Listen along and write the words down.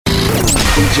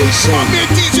DJ C. My man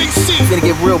DJ C. Gonna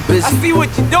get real busy. I see what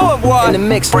you're doing, boy. In the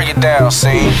mix. Break it down, C.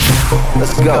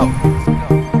 Let's go.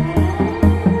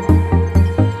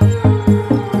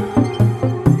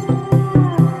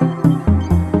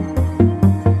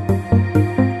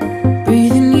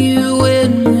 Breathing you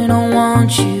in when I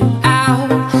want you out.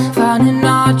 Finding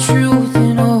our truth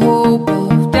in a hope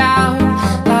of doubt.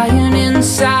 Lying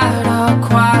inside our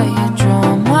quiet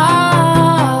drama.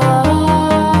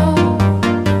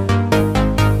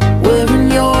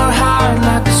 Wearing your heart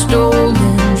like a stolen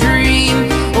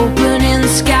dream. Opening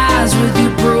skies with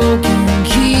your broken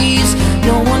keys.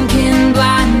 No one can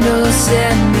blind us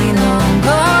any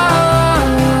longer.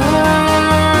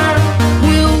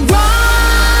 We'll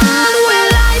run where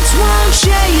lights won't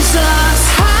chase us.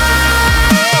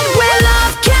 Hide where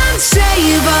love can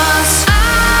save us. I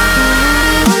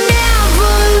will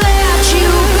never let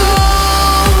you go.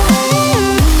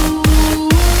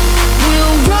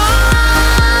 We'll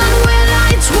run where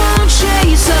lights won't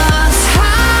chase us.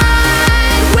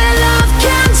 Hide where love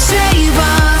can save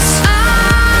us. I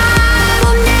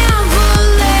will never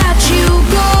let you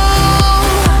go.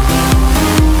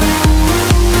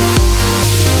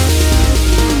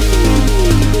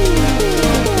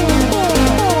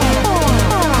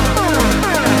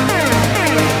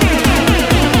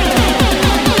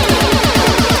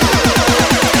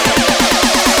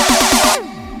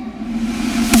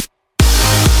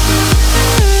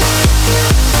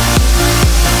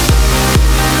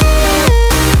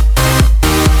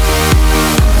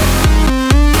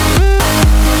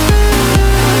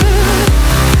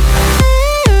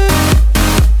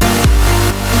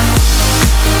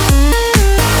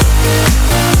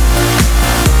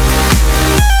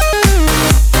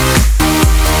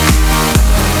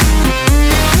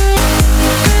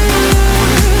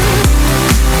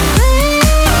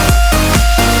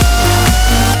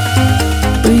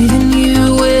 Breathing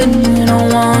you in when I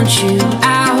want you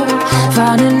out.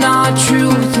 Finding our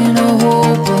truth in a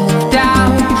hope of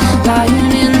doubt.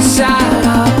 Lying inside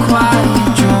our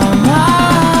quiet drama.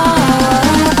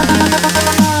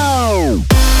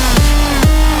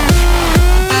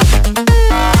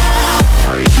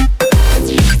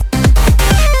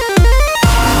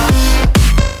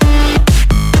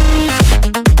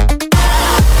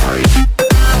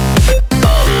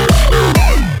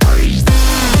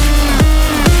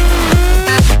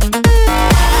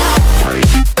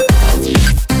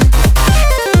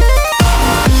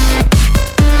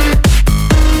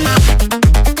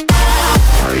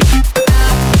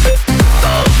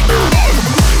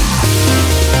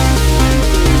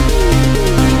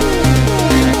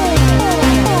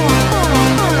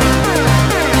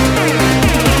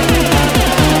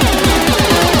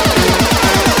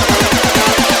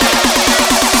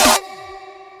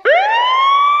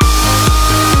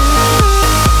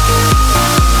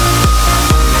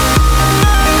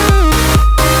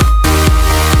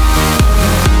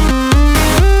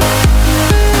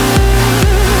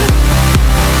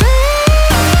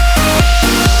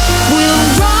 We'll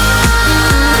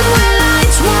run where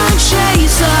lights won't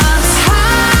chase us.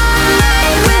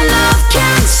 Hide where love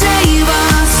can save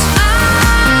us. I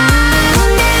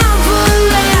will never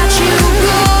let you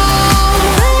go.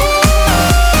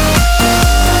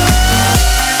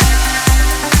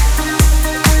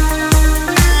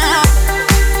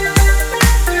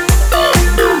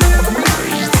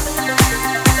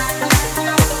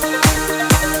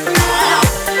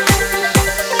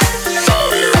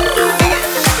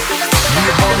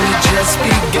 We've only just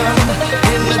begun,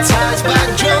 hypnotized by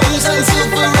drums until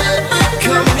forever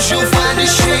comes. You'll find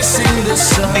us chasing the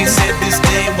sun. They said this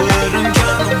day wouldn't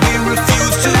come, we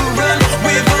refuse to run.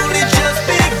 We've only just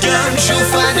begun. You'll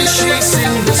find us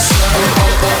chasing the sun.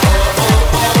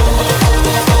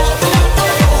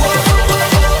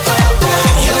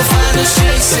 You'll find us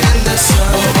chasing the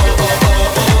sun.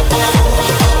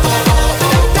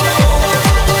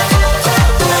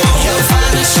 You'll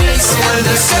find us chasing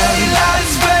the sun.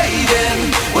 Daylight's fading.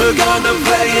 We're gonna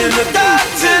play in the dark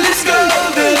till it's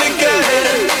golden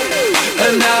again.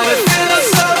 And now it feels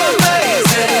so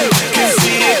amazing. Can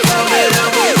see it coming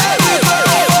and we're ready for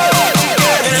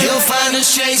it. You'll find us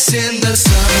chasing the sun.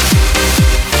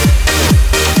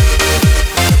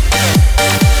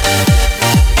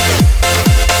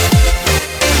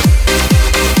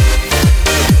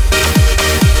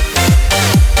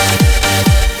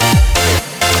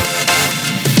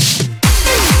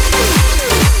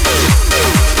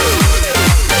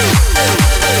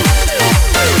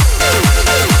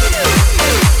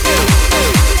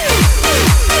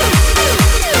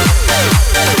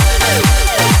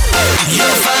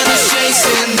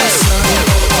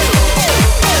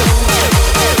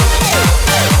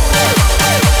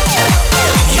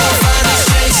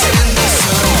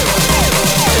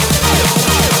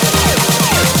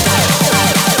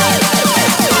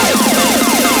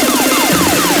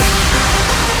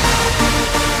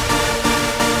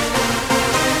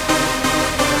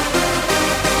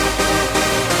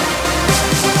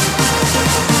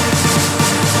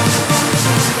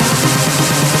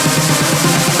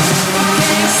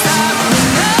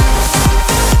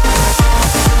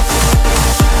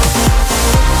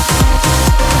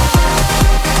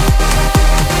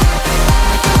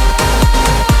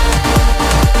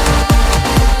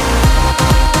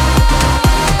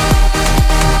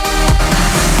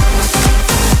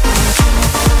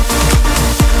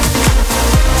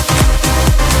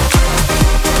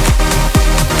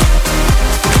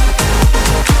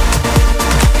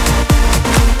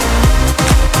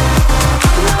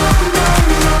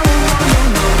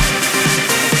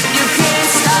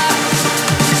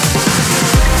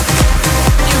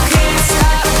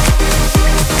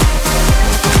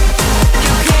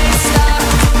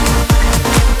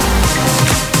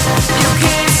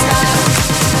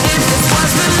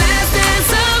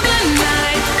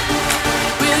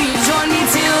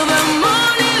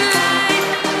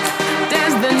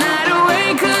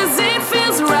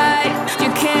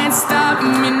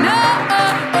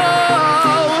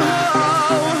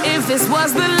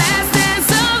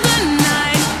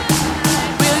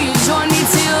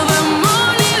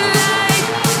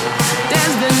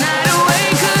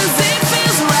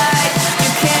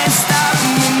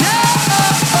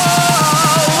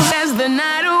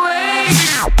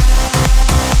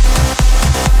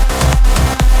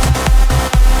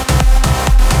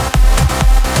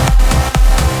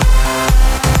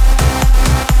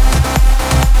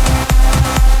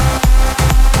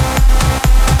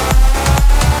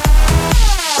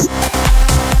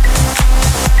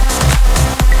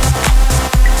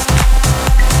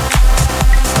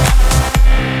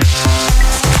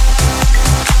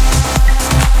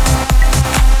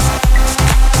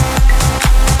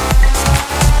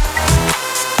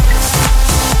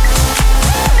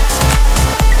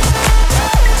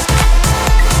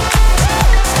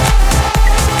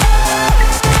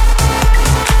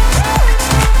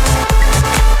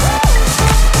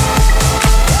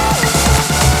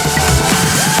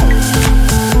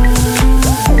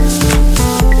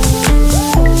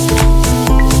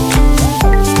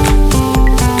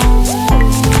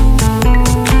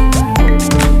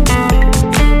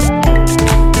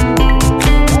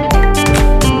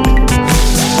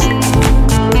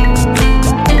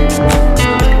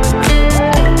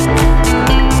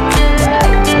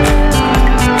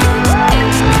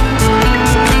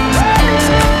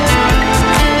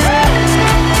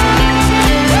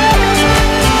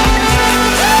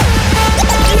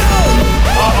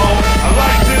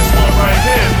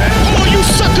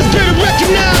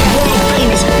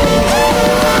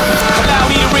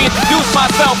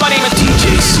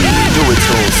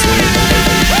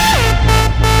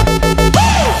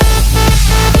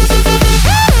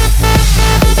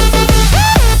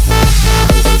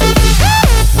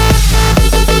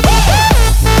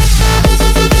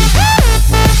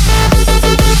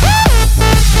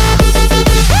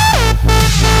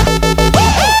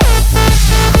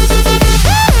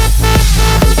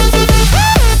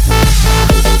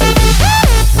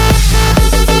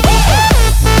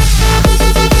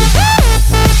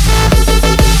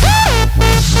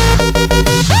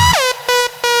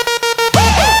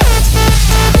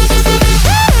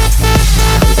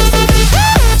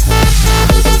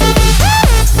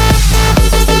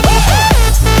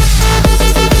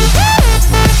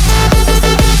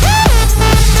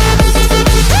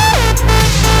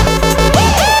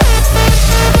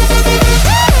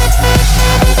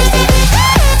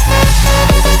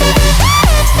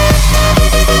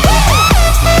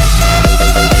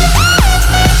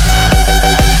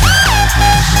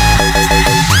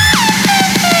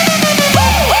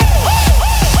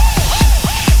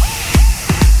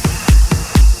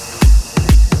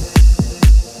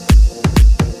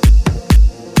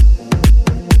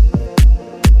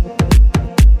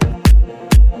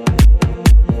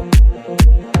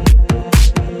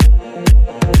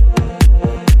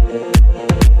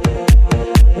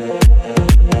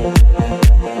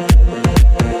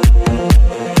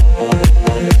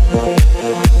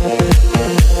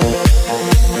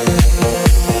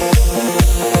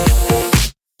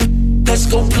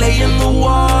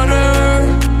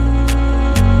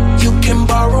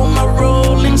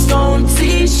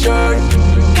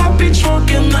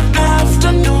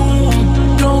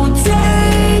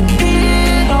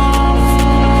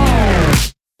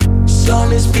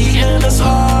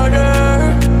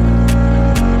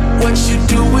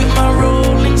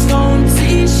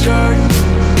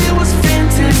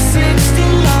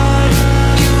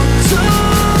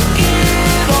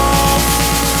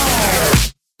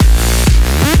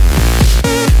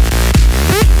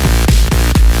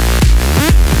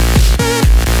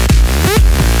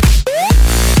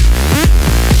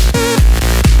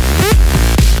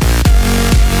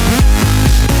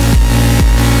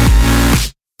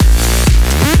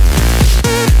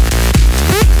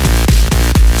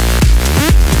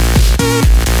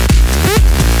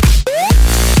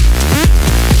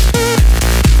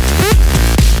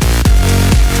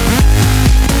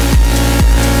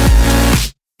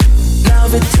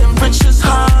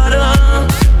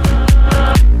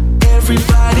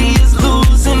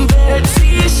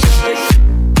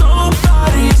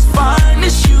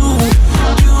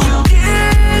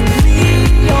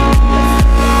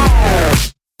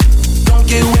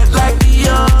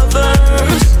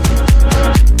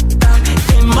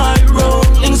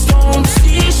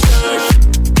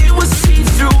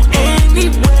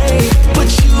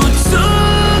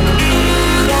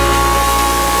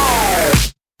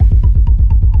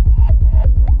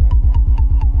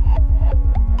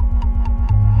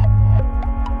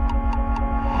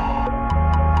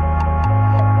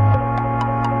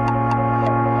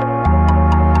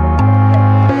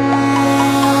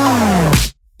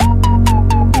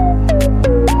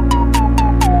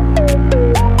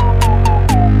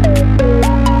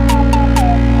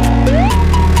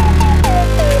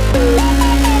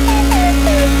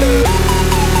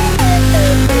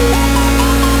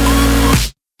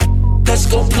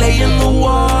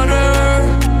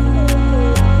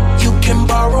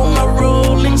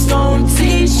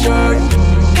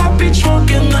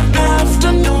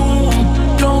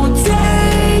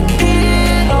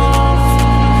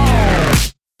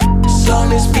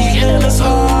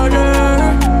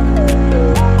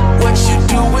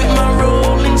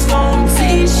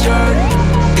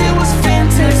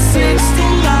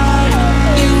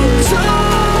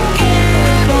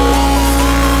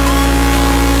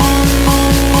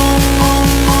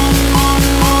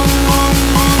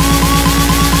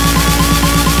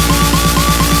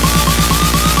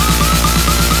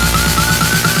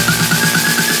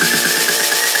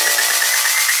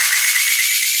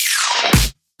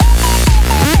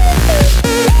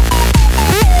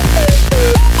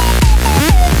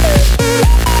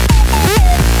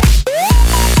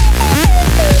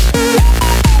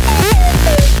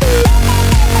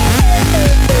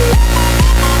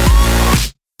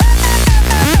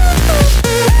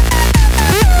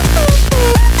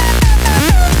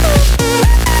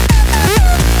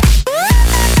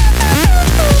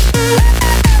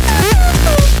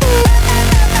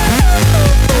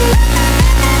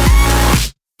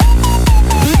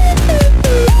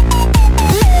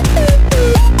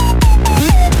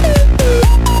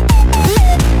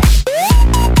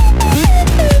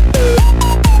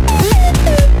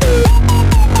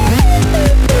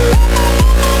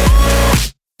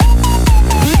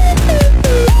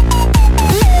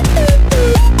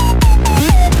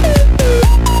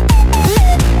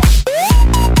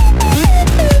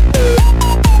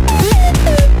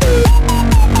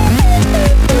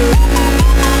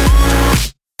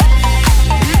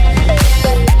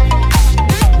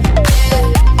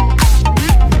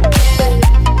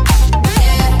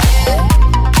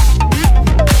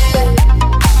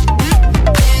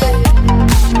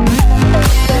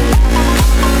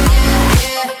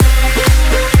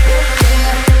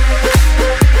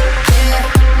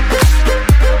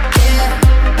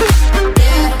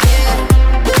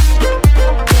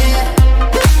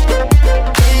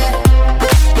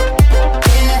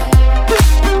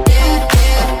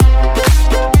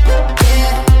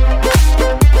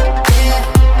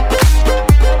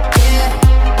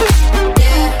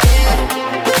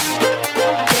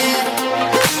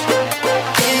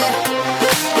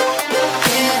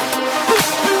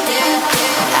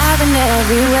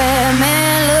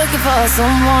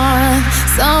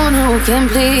 someone who can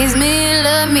please me,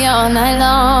 love me all night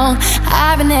long.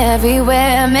 I've been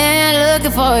everywhere, man,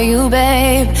 looking for you,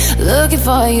 babe. Looking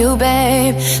for you,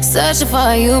 babe. Searching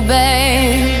for you,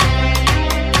 babe.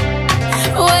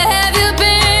 Where have you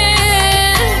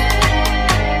been?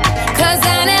 'Cause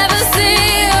I never see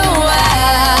you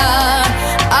out.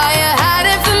 Are you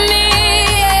hiding from me?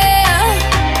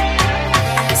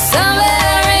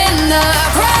 Somewhere in the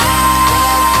crowd.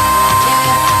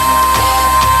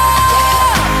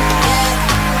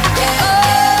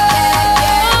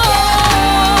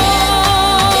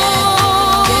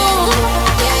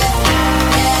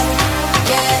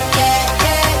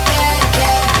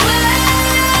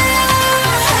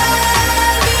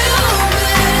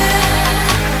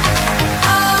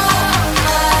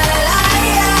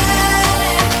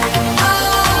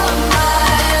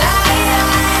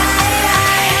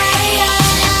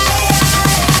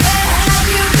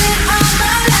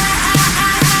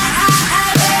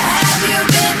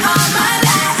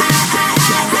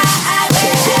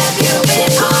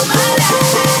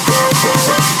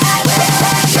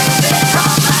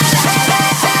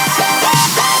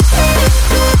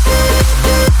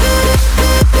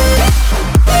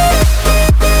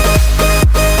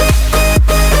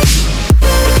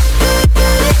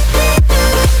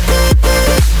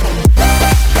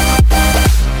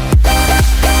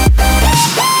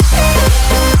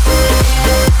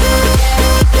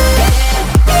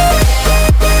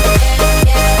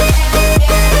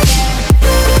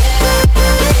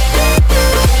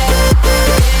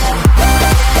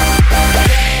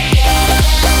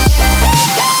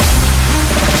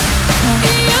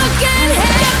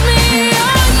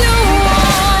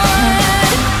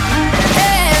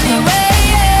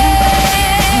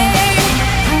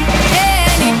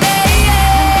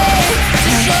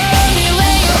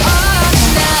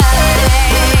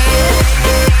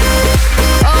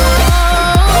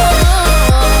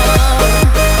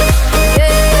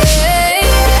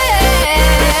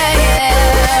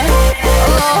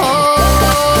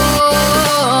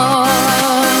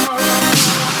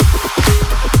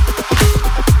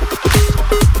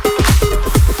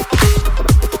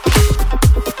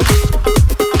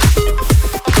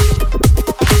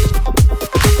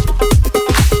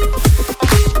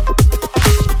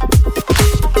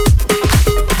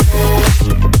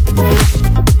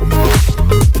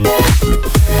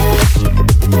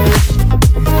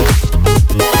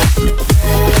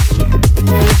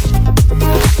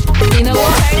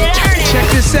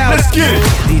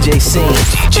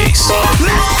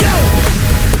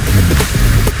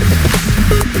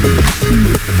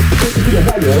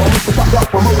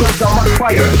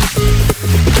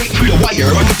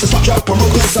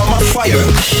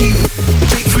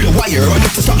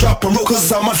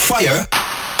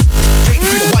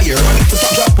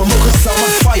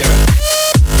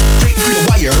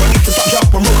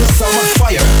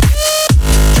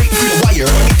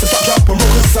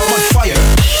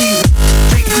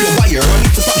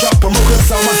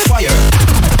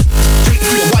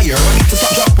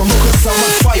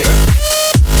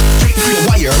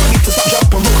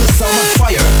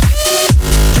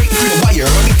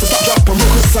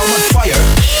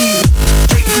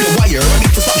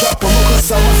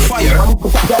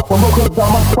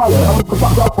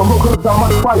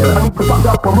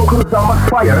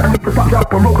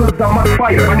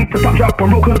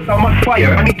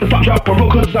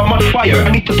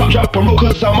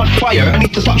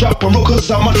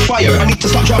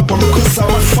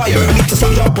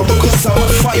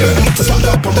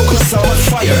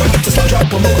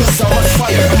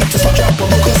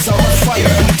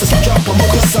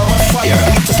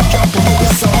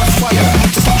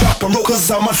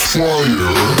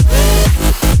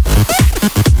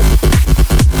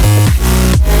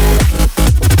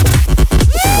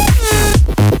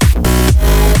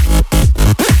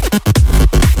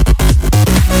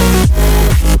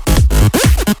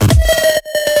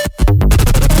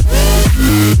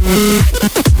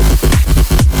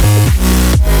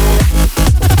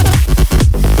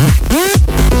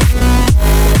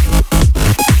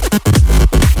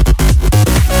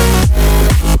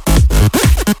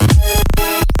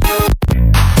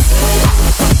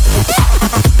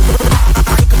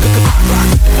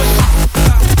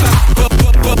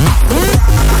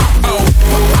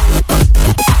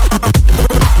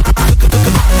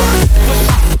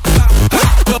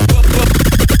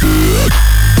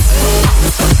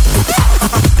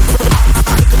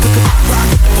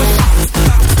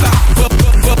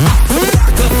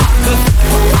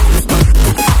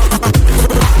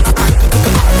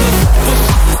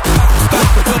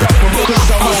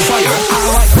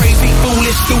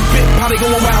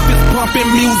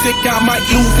 I might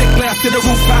lose it. Glass to the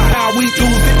roof, how we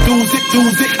lose it.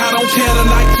 I don't care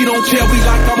tonight, she don't care. We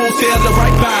like I'm on sale, the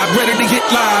right vibe, ready to get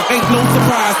live. Ain't no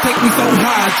surprise, take me so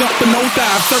high, jumping no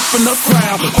dive, surfing the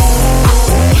crowd.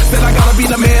 Oh, said I gotta be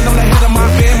the man, I'm the head of my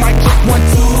band. Mic check 1,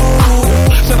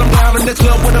 2. Shut them down in the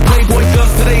club with a Playboy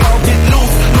does, so they all get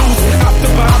loose. Out the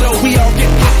bottle, we all get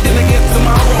kicked in again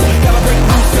tomorrow. Gotta break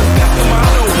loose, cause that's the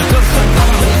motto. Just shut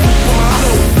down,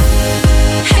 supermodel.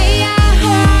 Hey, I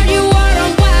heard you were a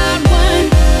wild one.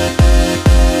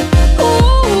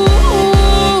 Ooh,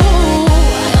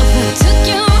 if I took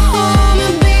you home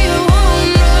and be a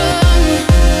woman,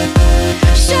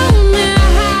 show me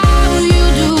how you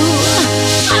do.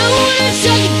 I wanna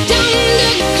take you down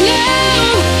the club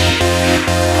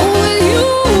with you.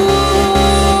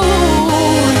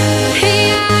 Hey,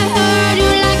 I heard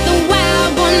you like the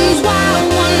wild ones, wild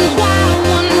ones, wild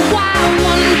ones, wild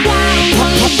ones, wild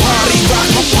ones. Party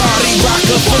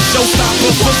rocker, for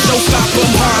showstopper, party rocker, for showstopper,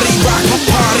 party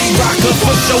rocker,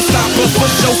 for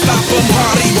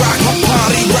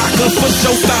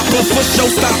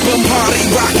showstopper,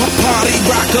 party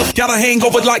rocker. Got a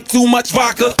hangover like too much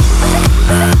vodka.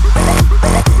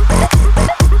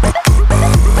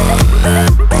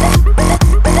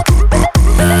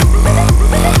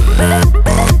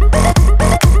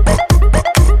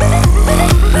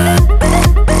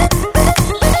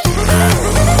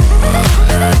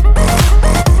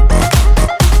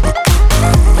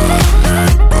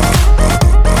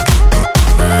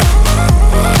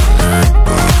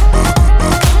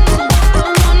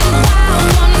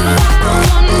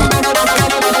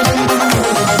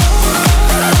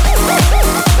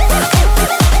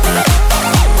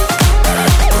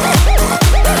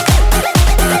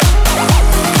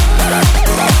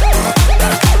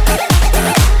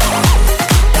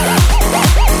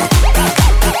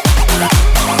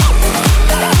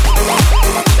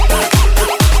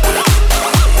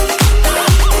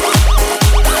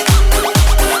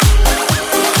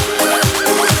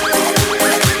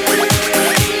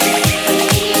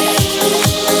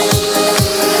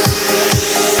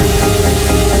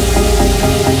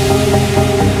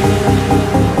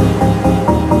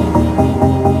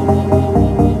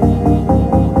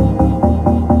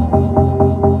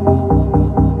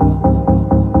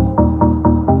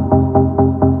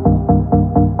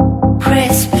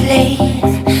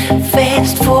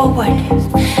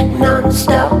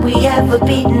 Non-stop, we have a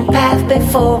beaten path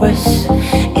before us.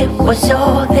 It was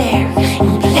all there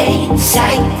in plain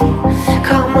sight.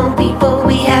 Come on people,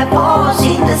 we have all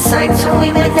seen the signs, so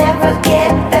we will never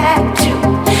get back to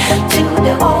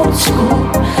the old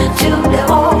school, to the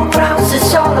old grounds.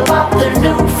 It's all about the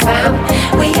new found.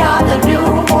 We are the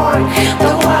newborn,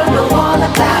 the world know all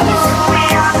about us. We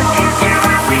are the future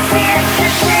and we fear to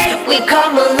see. We've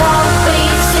come a long way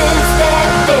since that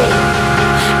day,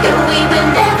 and we will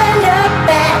never look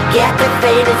back at the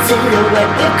faded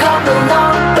silhouette. We've come a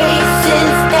long way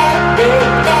since that day,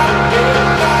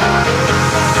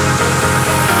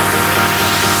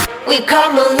 We've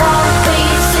come a long way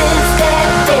since that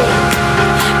day,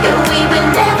 and we will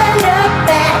never look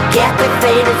back at the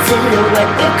faded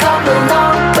silhouette. We've come a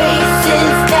long way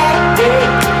since that day,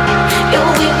 and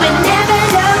we will never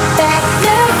look back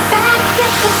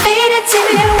at the faded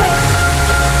silhouette.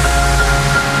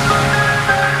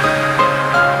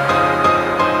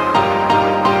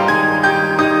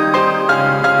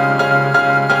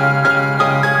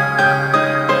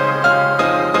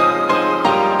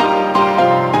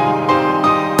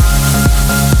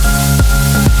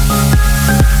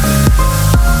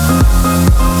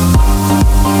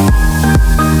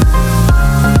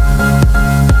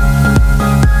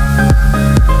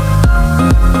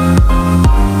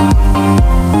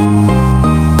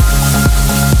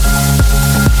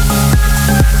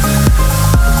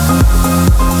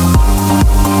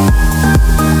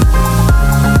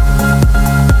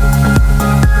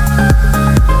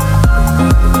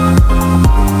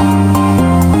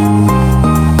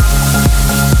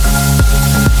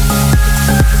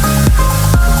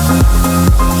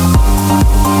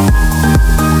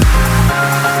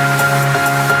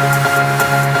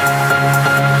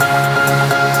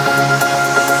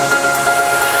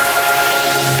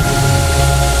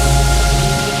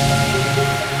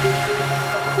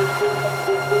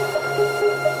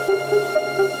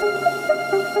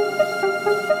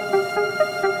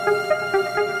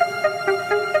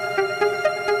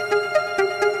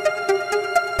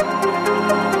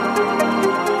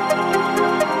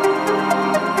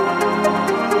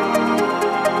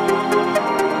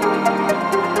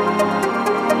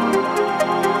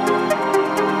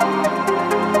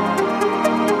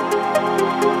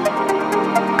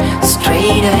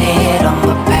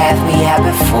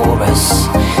 us.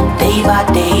 Day by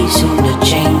day, soon the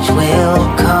change will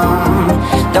come.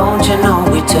 Don't you know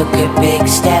we took a big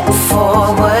step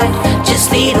forward?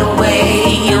 Just lead the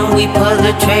way and we pull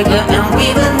the trigger, and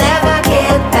we will never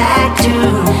get back to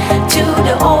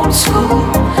the old school,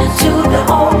 to the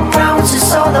old grounds.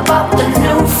 It's all about the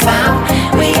newfound.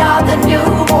 We are the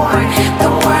newborn, the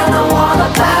world know all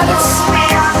about us.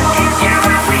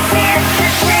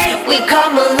 We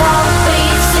come a long way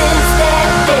since that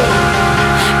day,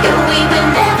 and we will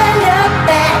never look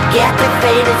back at the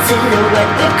faded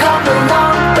silhouette. We come a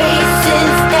long way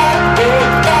since that day,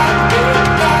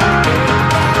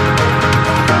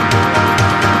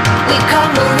 We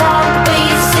come a long way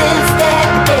since that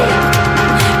day,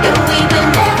 and we will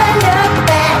never look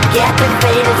back at the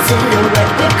faded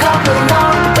silhouette. We come a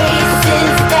long way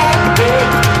since that day,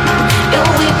 and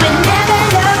we will never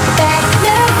look back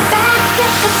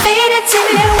at the faded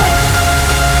silhouette.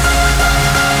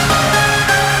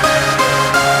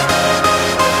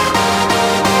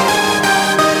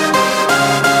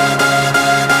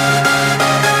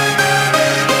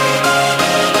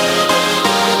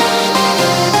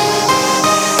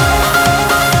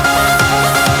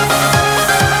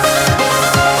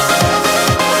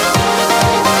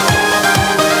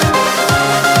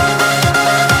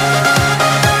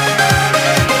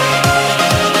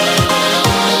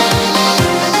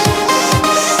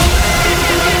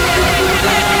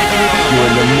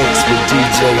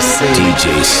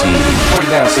 DJ C. Put it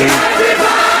down, C.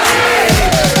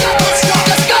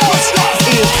 Let's go.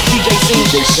 DJ C.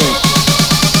 DJ C.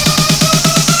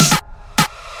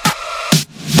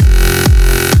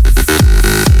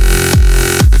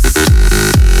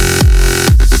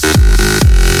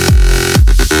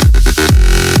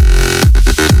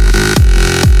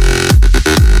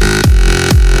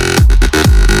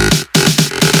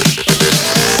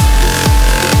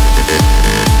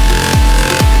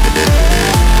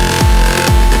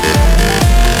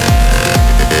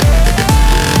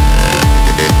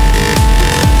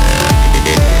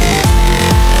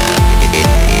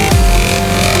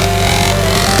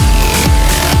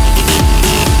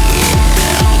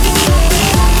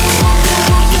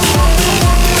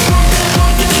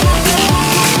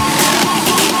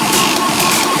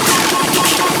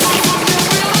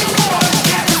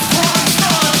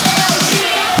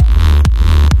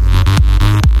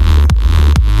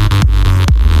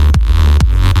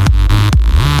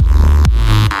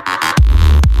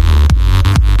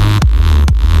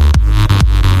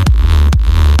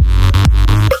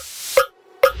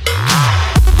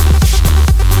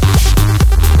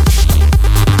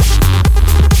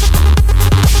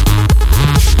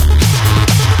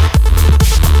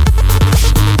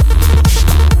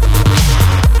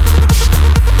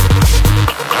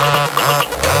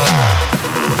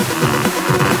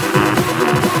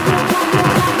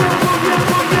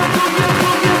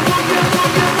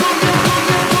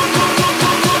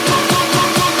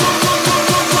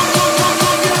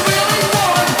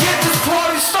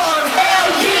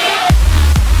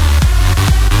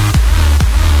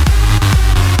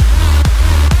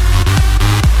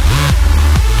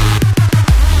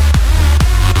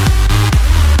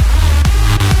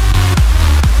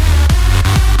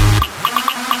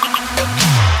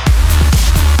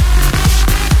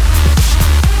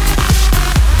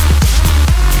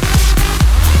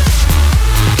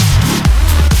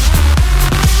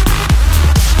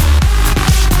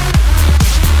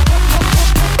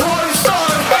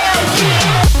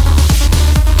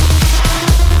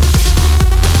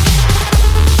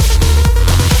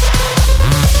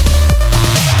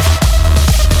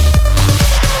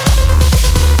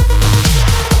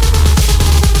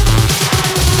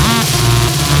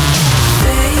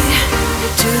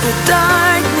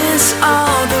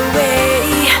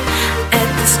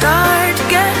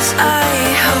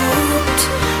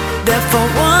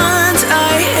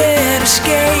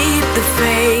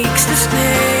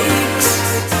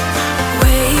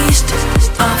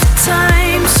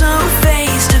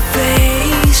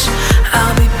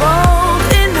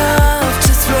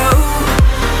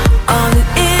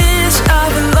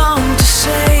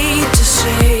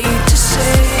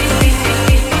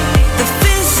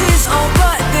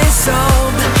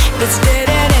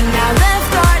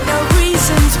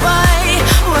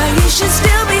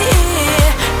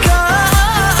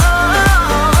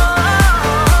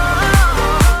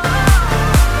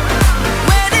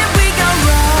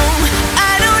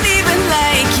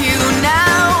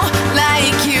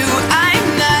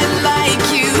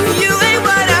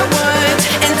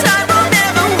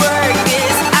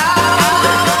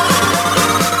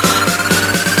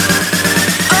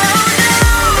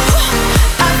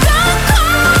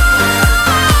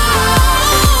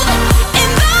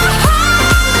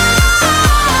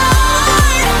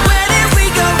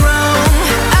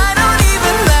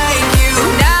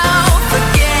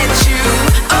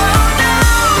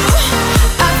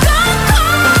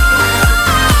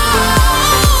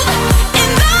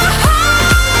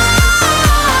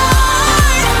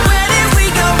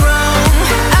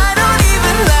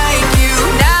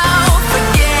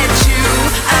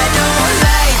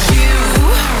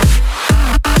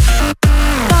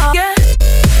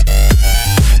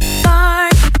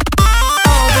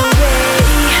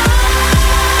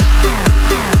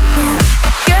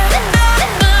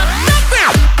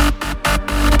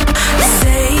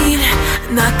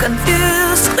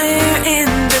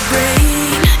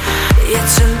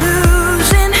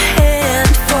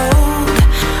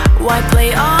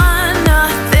 play on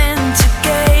nothing to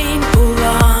gain, pull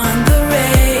on the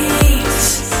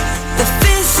reins. The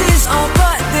fist is all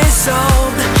but this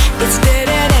old, it's dead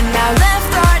and now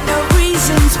left are no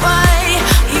reasons why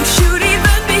you should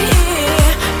even be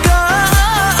here. Go.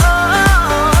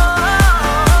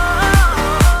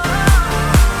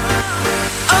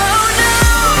 Oh no,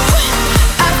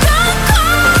 I've gone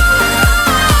cold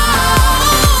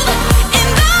in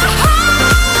the heart.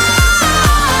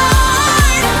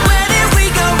 Where did we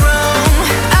go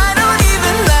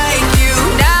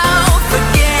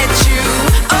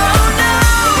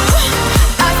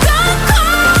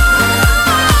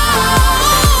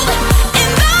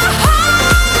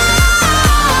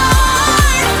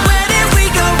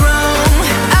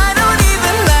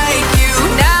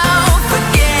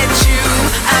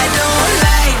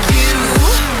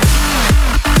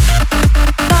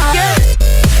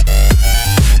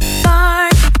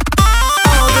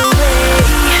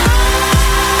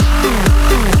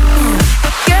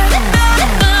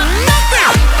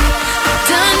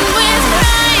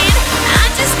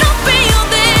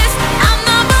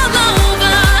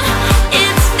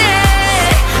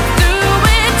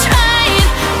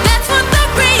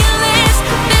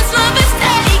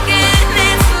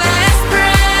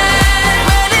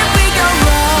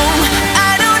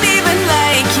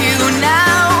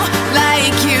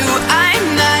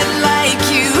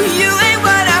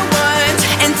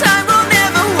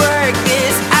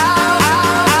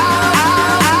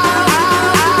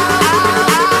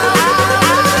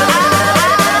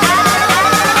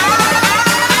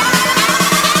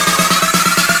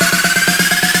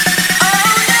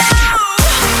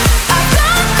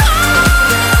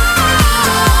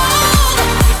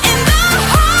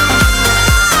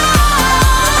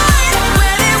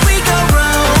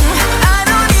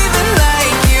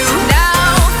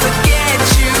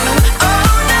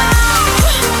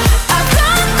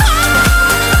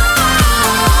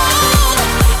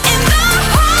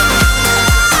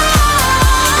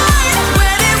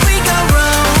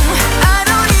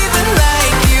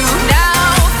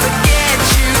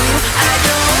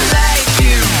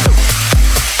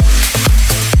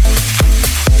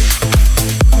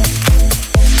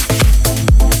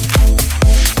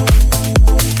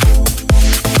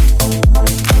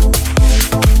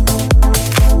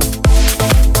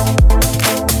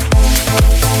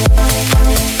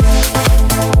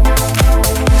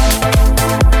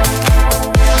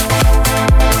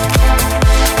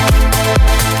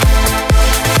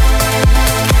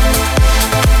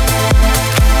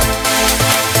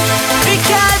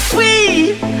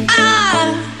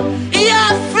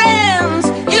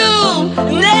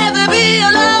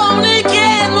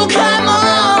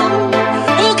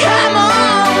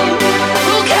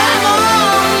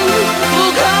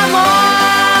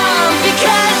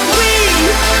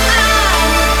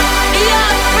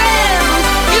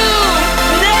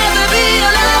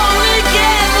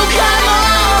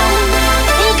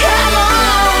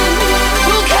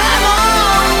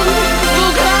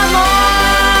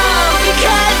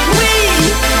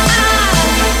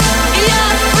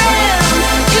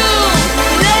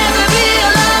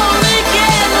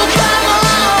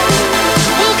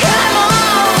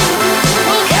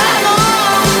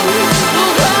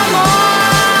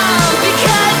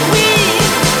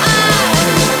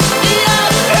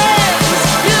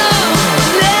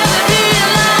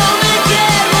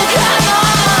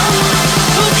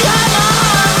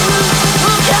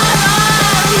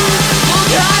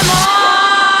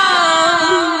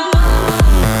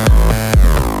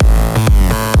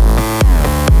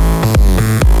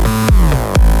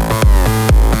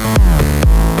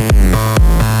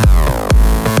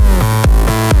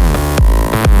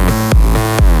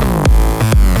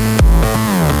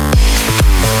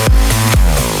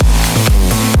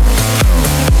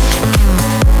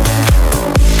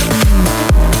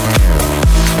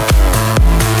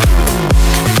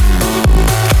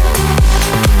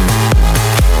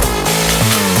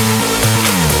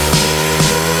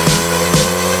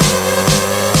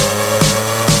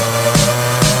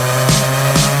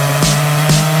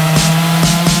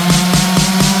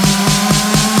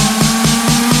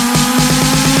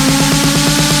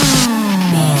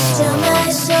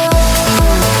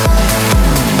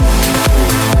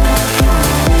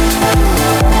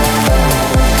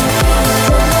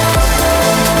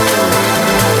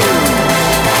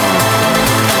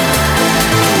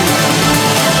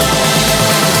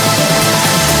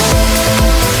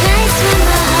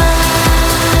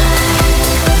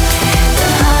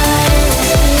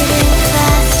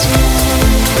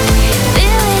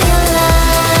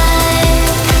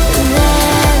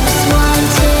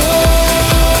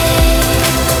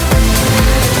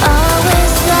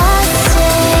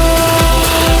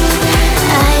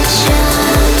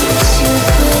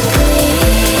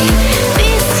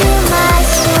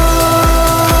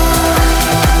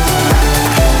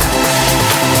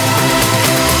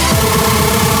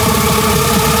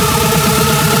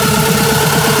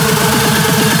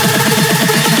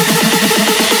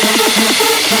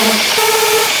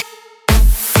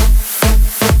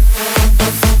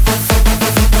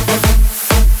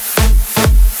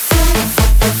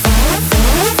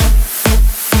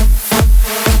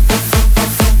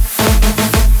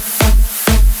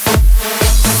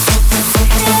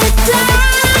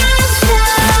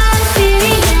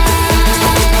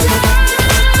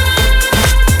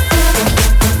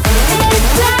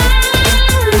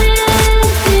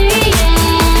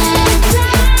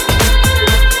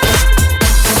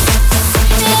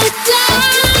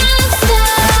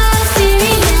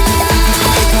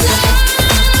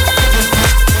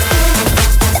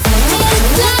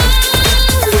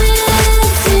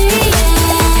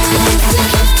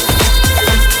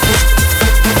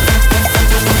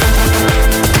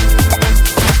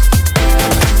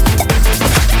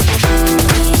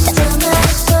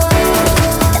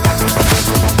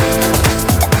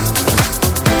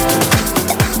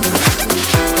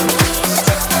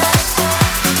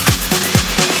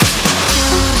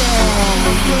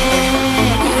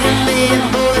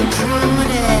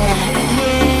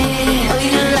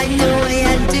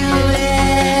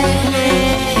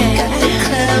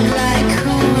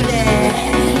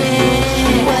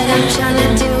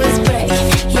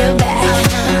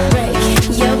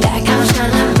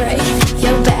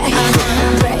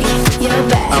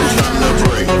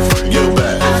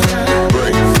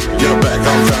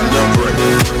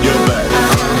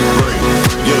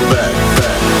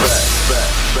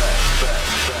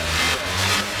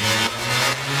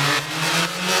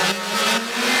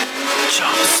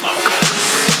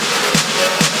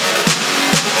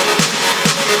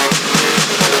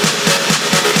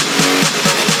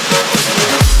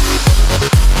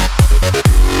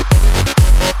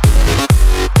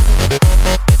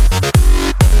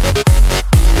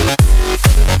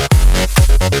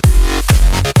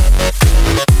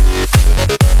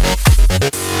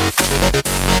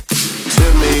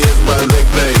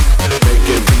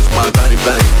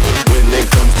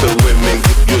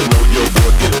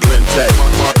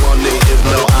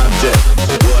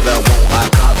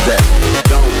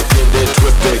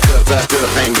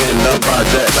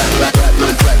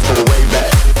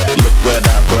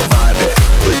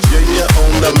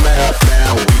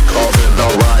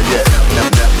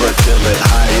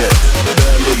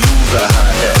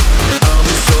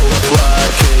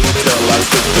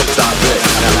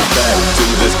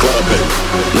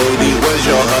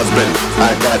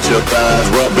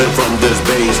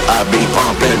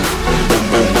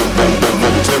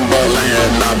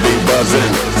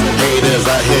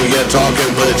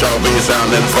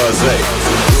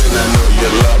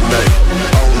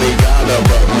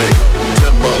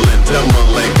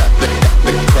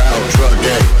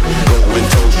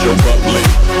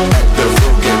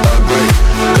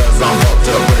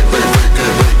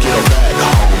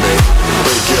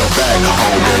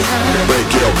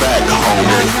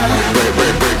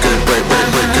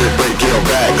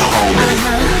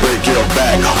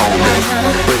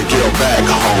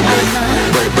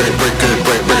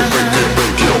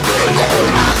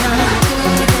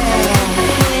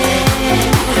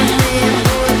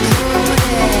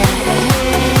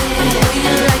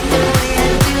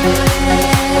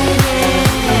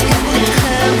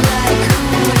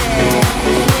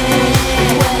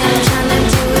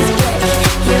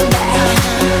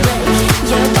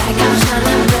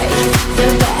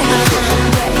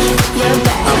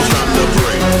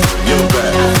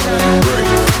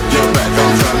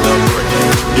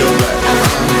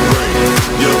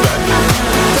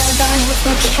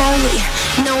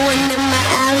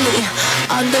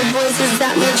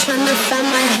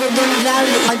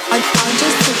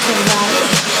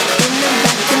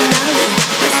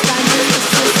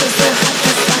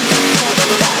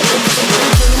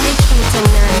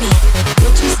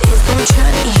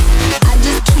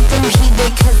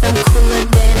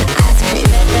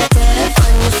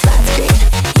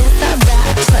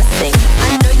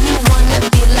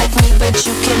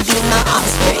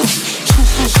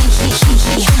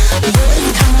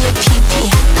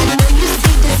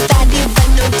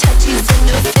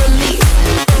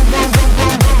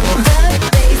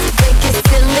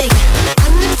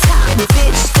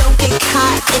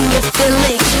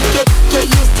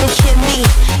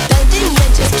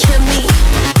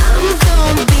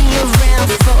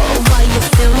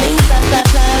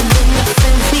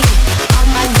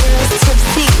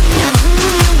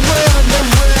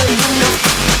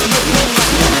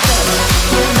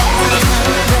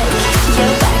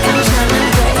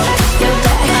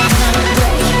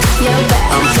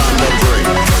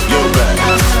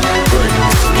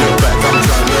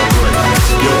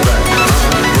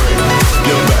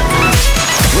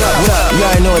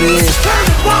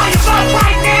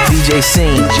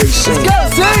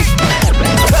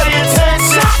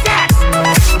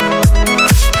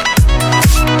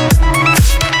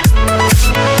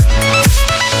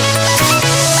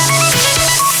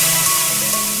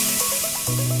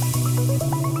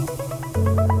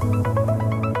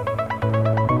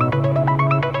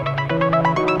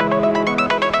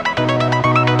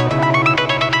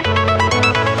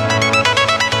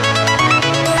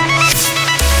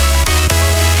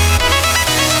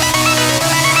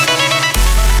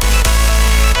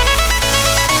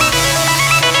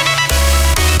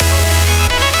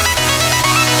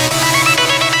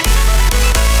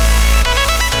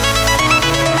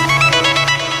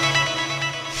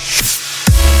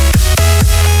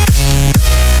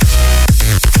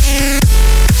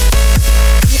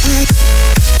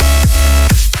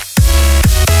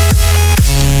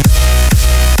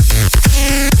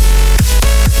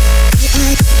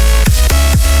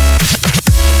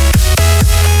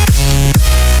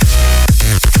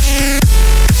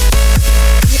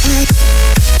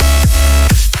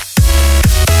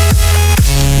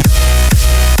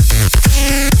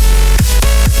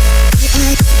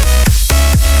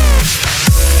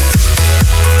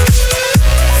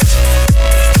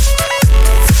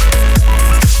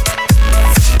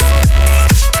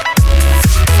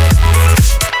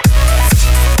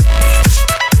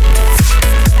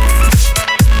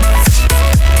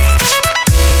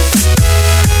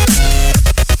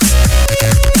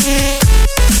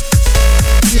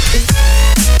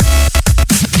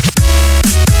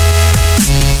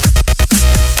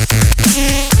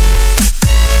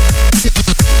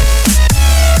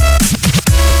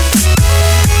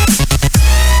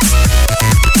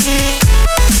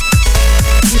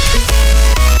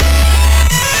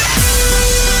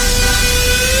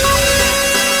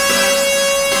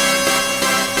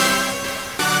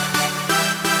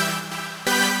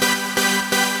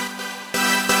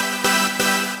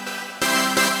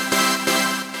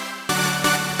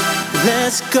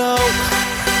let's go.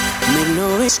 Make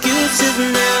no excuses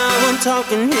now. I'm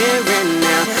talking here and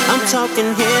now. I'm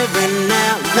talking here and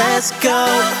now. Let's go.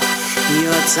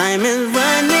 Your time is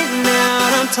running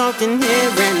out. I'm talking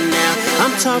here and now.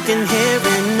 I'm talking here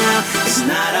and now. It's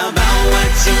not about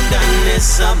what you've done,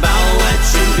 it's about what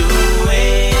you're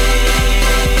doing.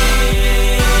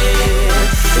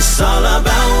 It's all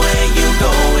about where you're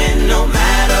going, no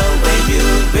matter where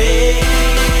you've been.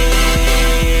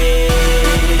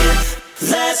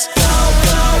 Let's go,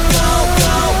 go, go,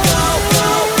 go, go,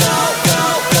 go, go, go,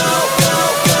 go, go,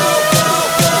 go,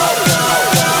 go, go,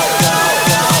 go,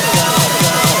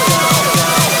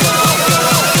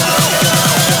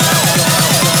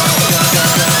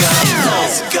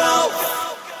 let's go.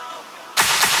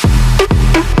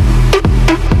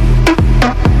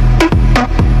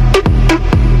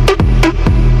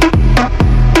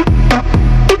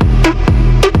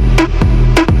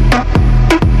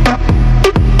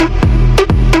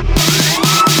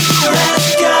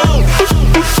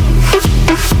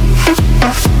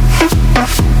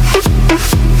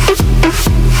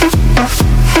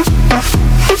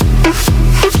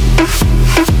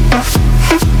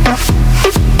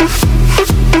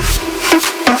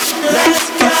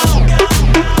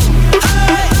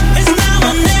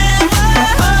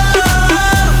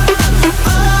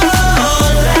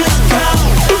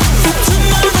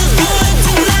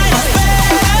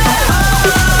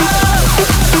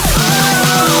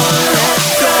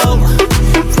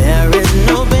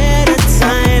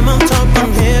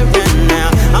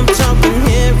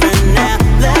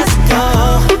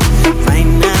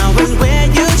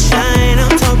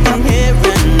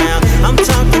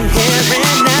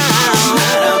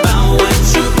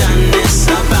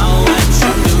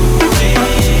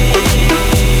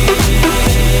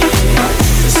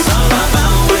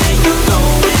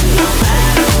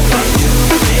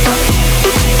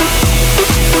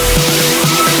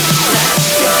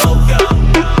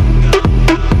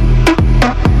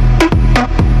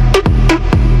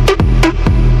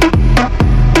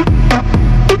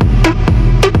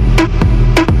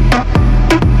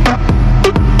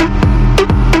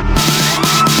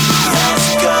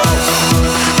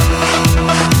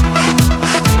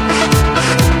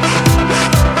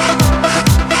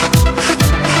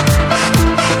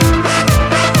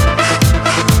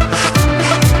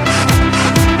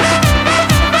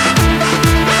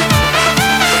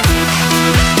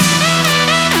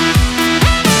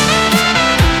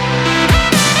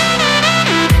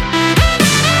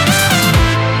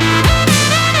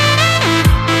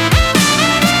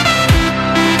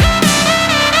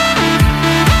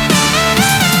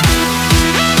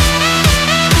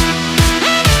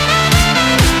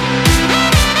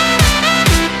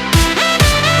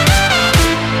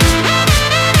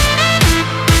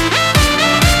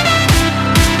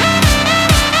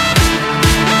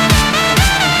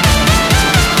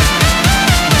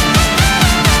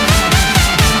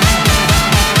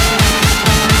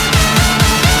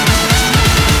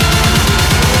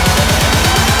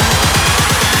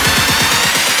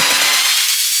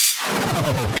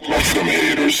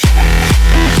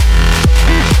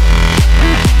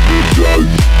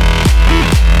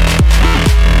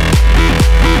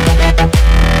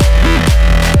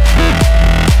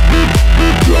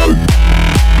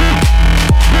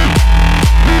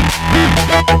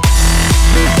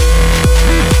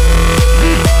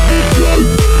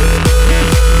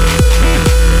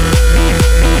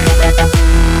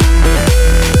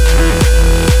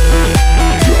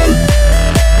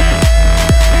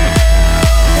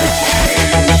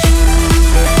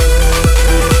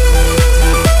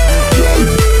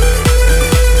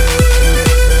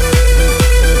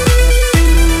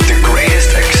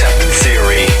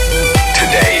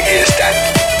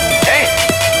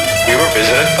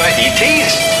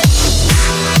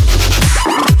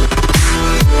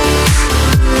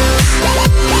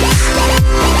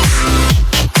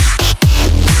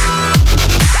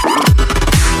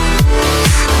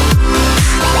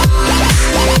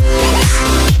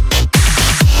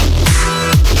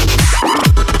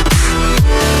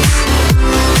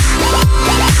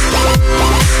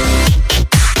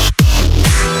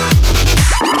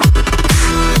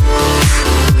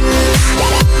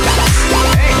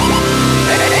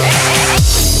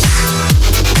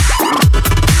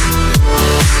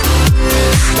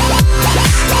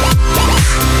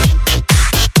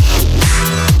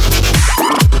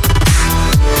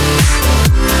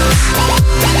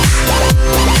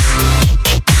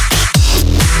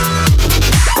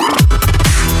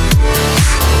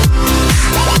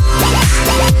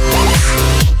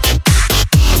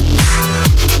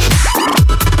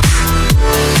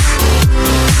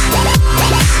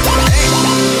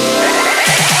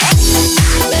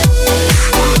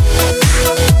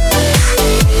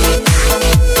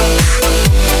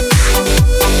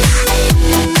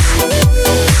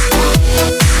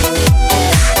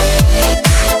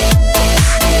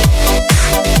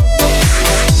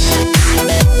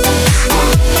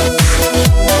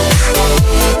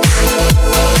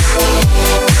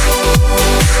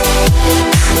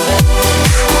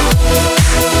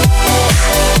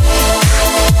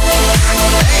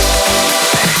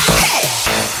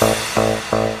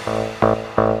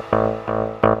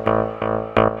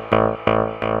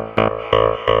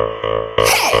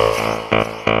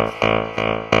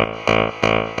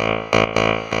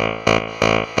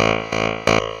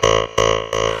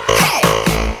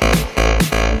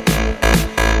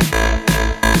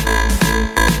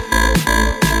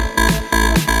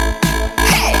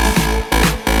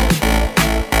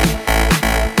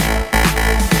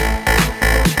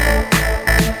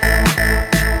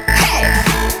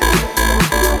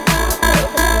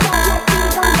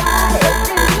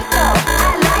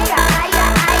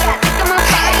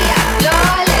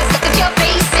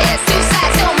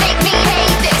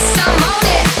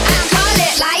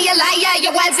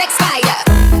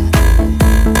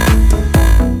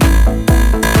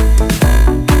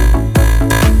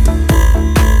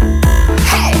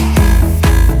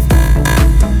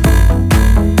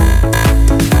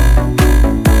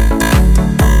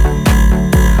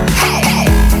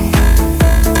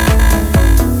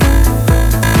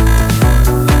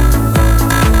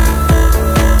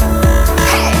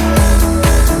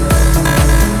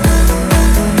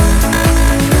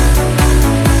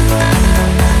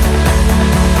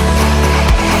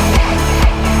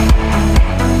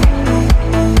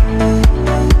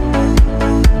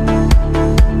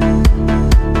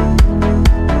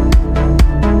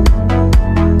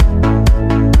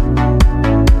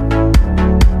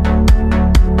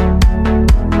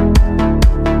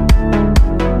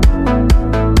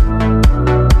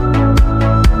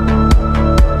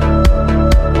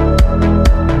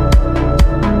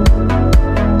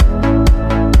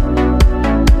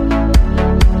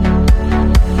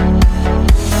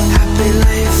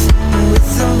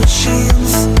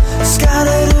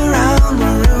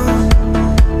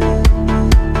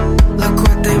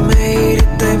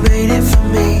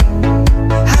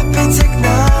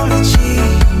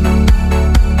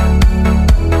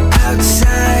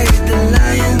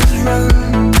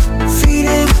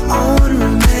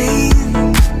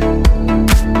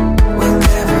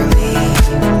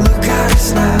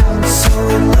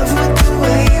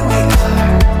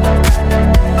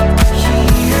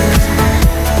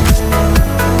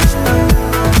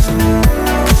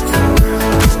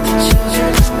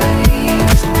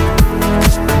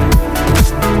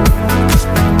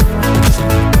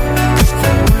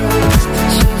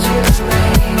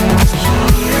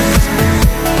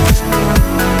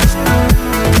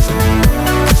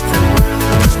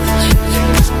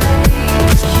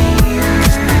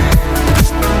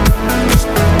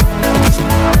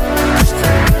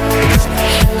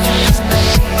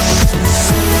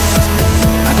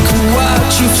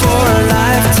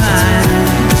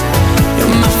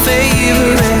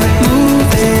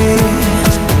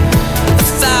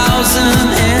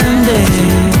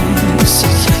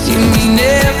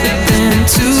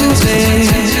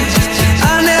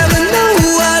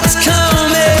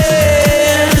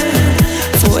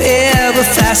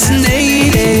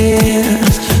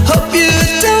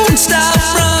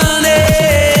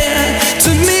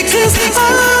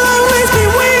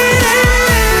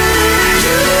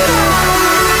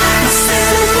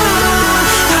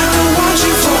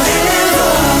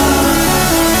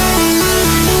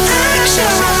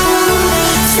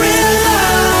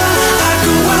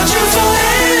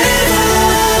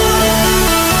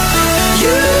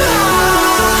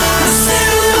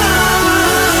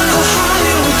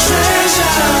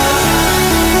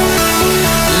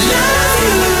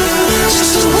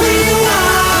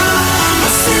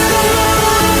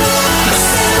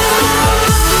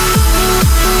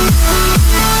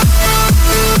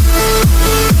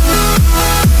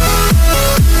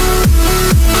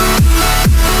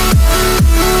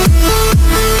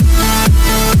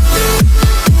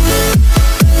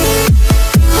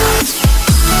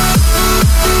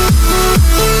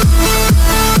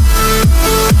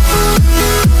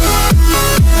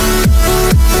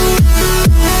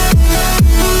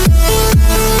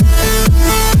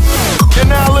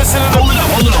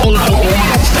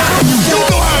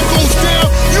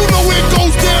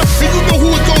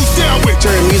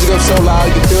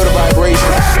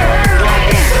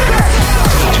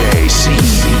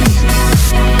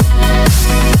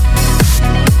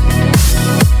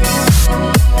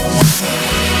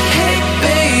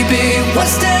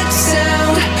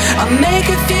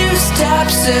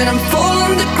 said I'm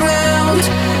falling to ground.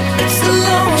 It's a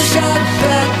long shot,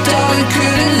 but darling,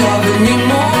 couldn't love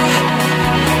anymore.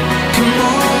 Come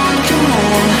on, come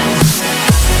on.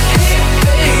 Hey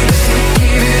baby,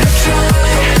 give it a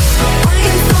try. I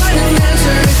can find an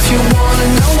answer if you wanna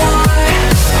know why.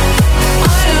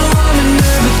 I know I'm a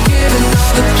nerd, but giving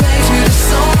all the play to the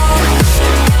song.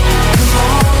 Come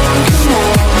on, come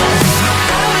on.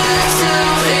 I will listen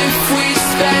if we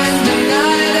spend the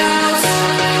night out.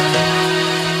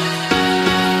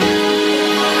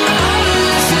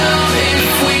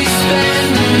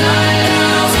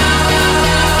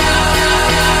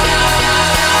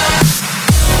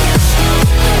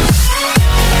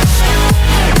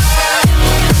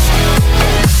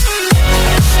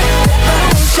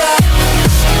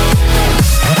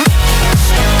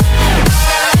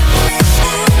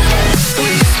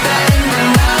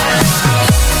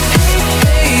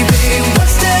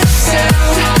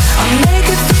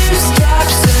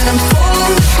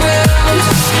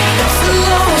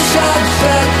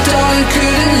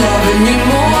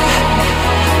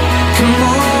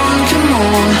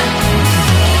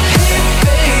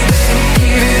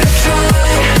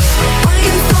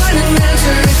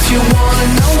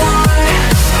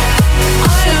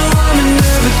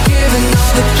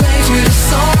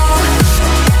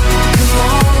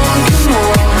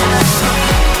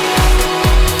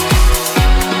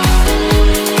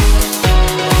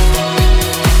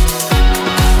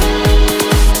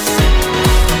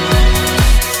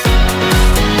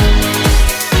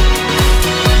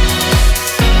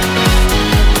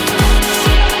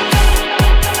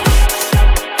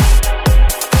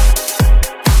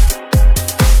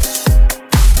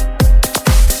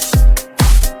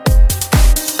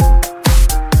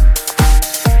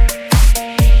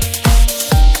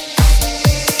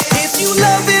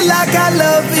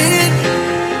 love it,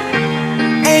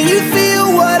 and you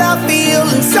feel what I feel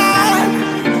inside.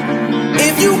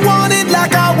 If you want it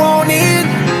like I want it,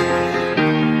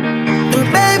 then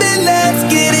baby, let's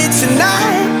get it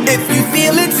tonight. If you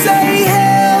feel it, say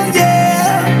hell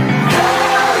yeah.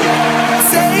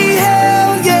 Say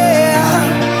hell yeah.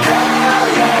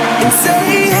 And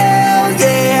say hell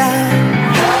yeah.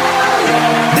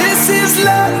 This is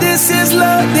love, this is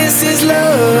love, this is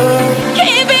love. Can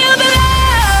you feel the love?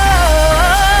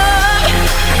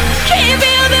 Can you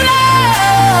feel the love?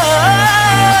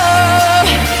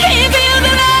 Can you feel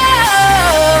the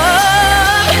love?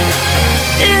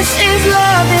 This is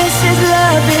love, this is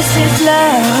love, this is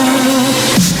love.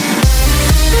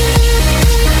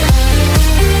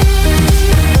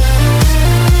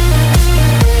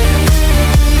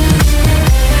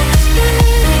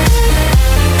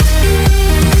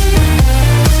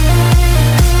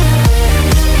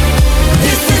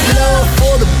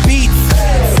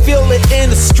 Feel it in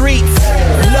the streets,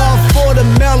 love for the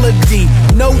melody,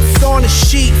 notes on the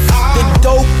sheet. The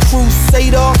dope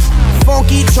crusader,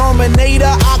 funky Terminator.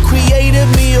 I created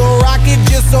me a rocket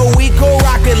just so we could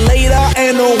rock it later.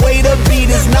 And the way the beat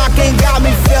is knocking got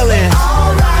me